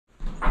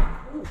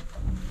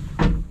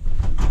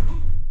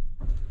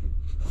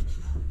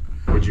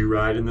Would you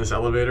ride in this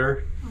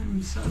elevator?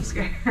 I'm so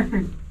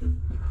scared.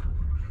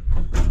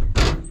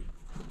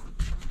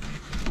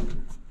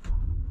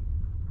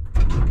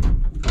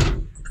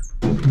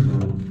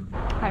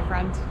 Hi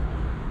friends.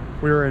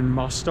 We're in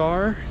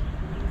Mostar.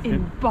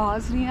 In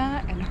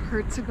Bosnia and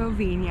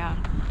Herzegovina.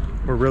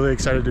 We're really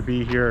excited to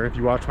be here. If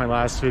you watched my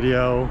last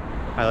video,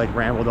 I like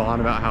rambled on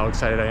about how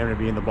excited I am to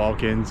be in the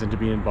Balkans and to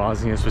be in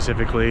Bosnia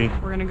specifically.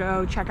 We're gonna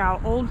go check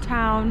out Old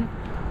Town,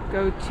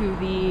 go to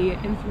the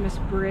infamous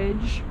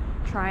bridge,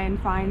 try and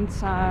find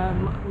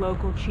some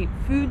local cheap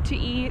food to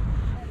eat.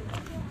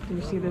 Can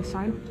you see this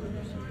sign?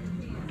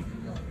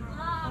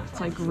 It's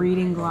like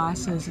reading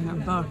glasses in a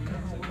book.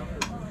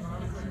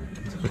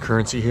 The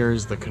currency here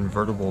is the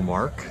convertible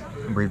mark,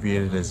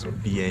 abbreviated as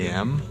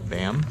BAM,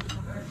 BAM.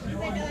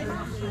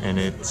 And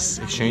its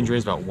exchange rate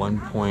is about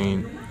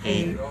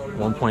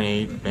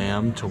 1.8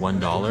 BAM to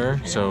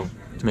 $1. So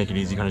to make it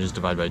easy, kind of just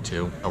divide by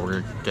 2.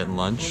 We're getting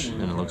lunch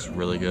and it looks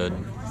really good.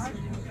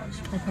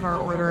 I put our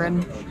order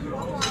in.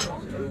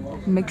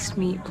 Mixed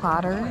meat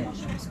platter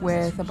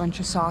with a bunch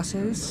of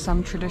sauces,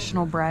 some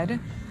traditional bread,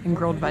 and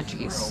grilled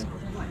veggies.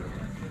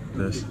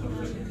 This.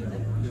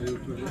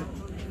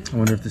 I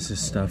wonder if this is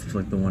stuffed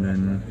like the one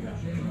in...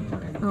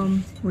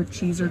 With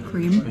cheese or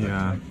cream?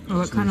 Yeah.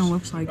 Oh, it kind of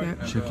looks like it.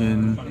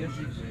 Chicken.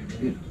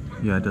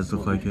 Yeah, it does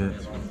look like it.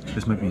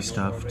 This might be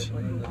stuffed.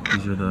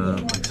 These are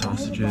the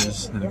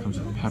sausages. Then it comes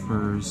with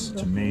peppers,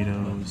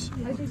 tomatoes,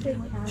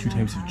 2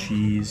 types of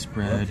cheese,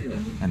 bread,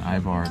 and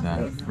Ivar,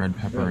 that red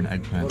pepper and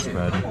eggplant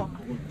spread.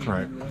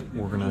 Alright,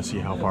 we're gonna see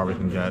how far we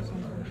can get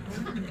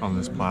on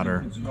this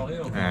platter,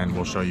 and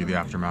we'll show you the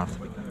aftermath.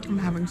 I'm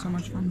having so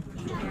much fun.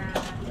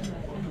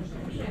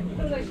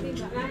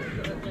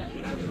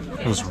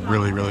 It was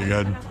really, really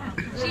good.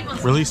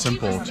 Really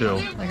simple, too.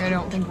 Like, I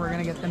don't think we're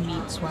gonna get the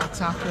meat sweats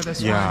after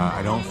this one. Yeah,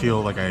 I don't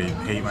feel like I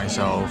hate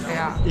myself.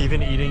 Yeah.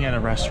 Even eating at a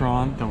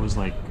restaurant that was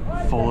like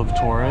full of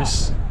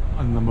tourists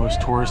on the most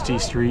touristy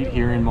street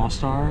here in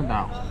Mostar,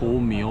 that whole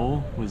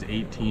meal was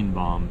 18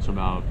 bob, so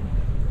about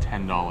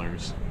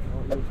 $10.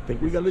 I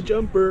think we got a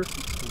jumper.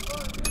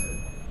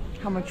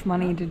 How much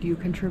money did you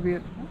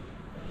contribute?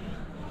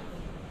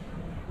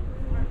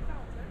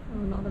 Oh,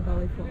 not a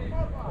belly full.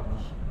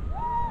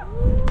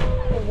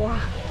 Oh,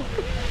 wow.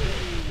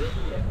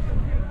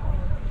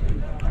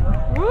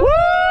 Woo!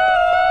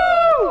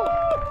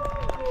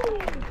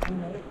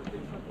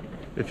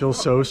 It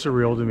feels so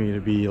surreal to me to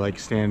be like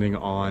standing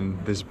on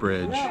this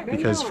bridge,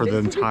 because for the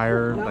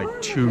entire like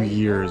 2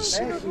 years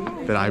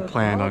that I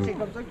planned on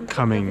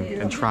coming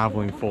and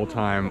traveling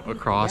full-time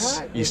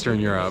across Eastern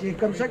Europe,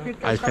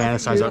 I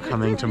fantasized about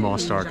coming to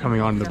Mostar,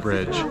 coming on the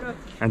bridge,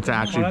 and to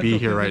actually be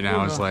here right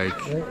now is like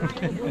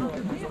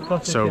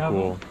so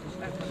cool.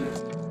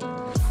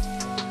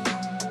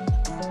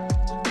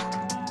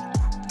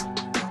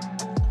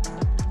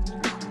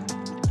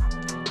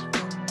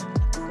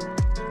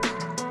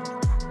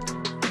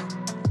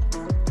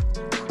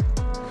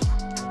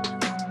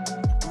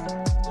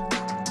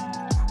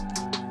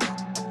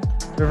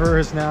 River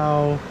is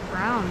now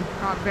Brown,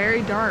 got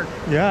very dark.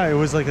 yeah, it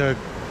was like a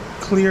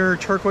clear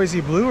turquoisey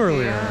blue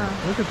earlier. Yeah.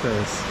 Look at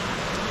this.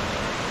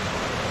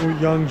 We're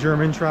young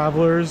German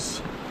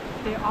travelers.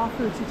 They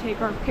offered to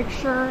take our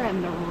picture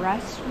and the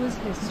rest was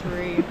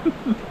history.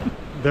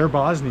 They're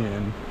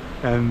Bosnian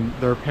and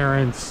their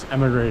parents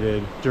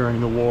emigrated during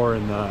the war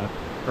in the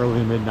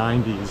early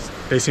mid-90s.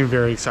 They seemed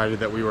very excited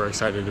that we were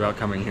excited about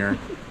coming here.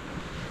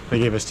 They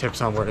gave us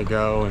tips on where to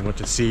go and what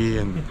to see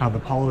and how the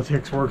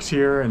politics works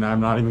here, and I'm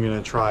not even going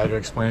to try to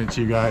explain it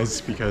to you guys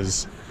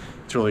because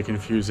it's really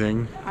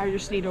confusing. I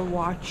just need to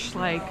watch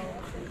like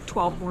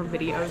 12 more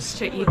videos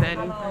to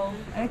even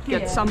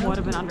get somewhat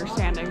of an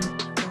understanding.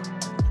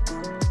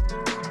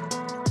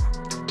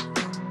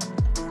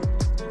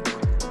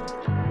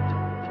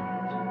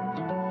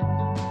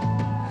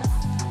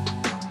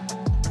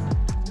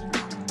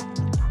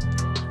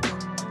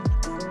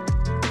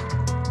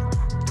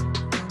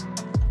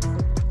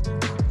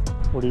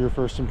 What are your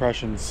first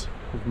impressions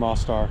of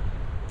Mostar?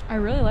 I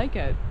really like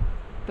it.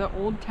 The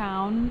old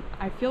town,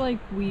 I feel like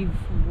we've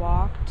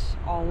walked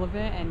all of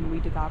it and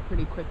we did that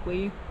pretty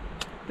quickly.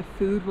 The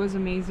food was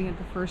amazing at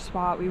the first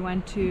spot we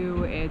went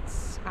to.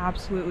 It's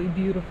absolutely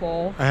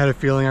beautiful. I had a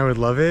feeling I would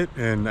love it,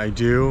 and I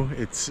do.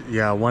 It's,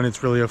 yeah, one,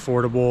 it's really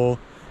affordable,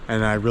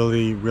 and I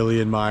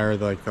really admire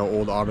the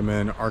old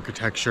Ottoman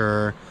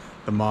architecture,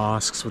 the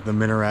mosques with the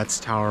minarets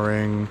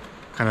towering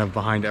kind of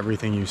behind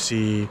everything you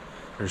see.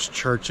 There's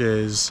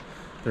churches.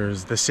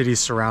 There's the city's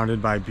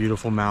surrounded by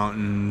beautiful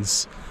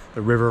mountains, the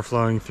river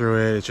flowing through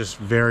it. It's just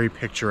very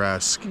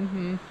picturesque.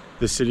 Mm-hmm.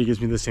 The city gives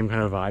me the same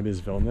kind of vibe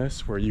as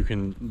Vilnius, where you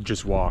can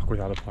just walk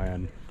without a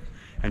plan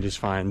and just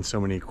find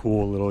so many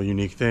cool little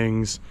unique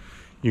things,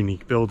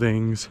 unique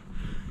buildings.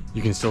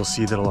 You can still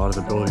see that a lot of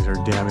the buildings are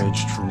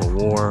damaged from the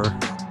war.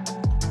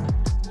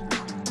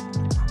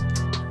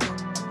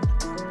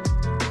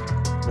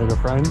 Made a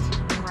friend?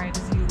 Right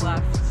as you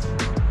left,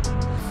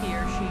 he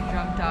or she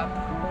jumped up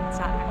and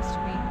sat next to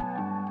me.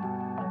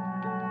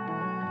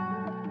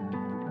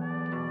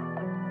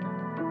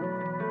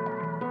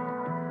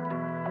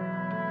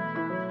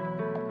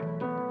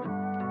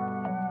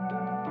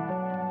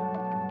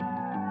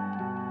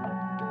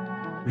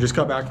 We just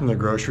got back from the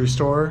grocery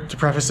store. To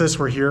preface this,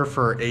 we're here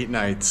for 8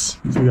 nights.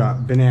 So we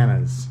got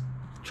bananas,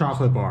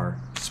 chocolate bar,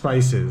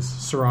 spices,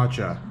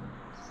 sriracha,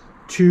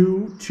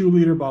 2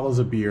 2-liter bottles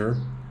of beer,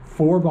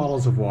 4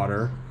 bottles of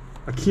water,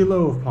 a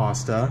kilo of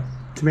pasta,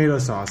 tomato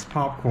sauce,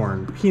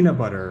 popcorn, peanut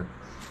butter,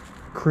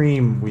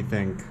 cream, we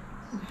think,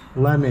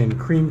 lemon,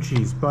 cream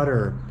cheese,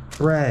 butter,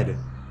 bread,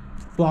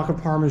 block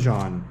of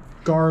Parmesan,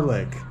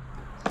 garlic,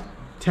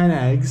 10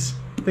 eggs,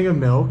 thing of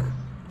milk,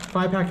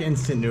 5-pack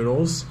instant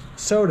noodles,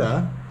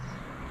 soda,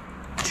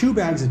 2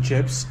 bags of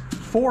chips,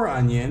 4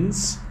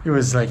 onions. It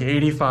was like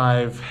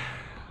 85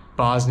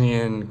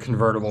 Bosnian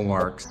convertible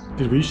marks.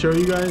 Did we show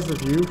you guys the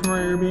view from our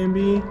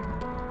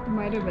Airbnb?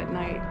 Might have at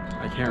night.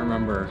 I can't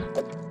remember.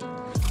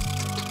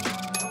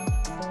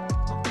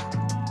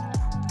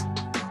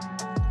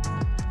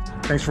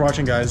 Thanks for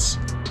watching, guys.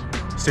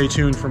 Stay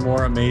tuned for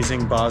more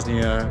amazing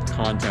Bosnia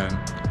content.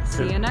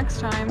 See you next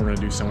time. We're gonna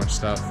do so much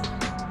stuff.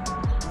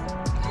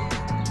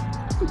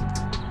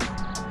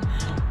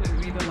 Didn't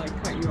mean to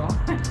like cut you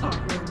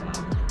off.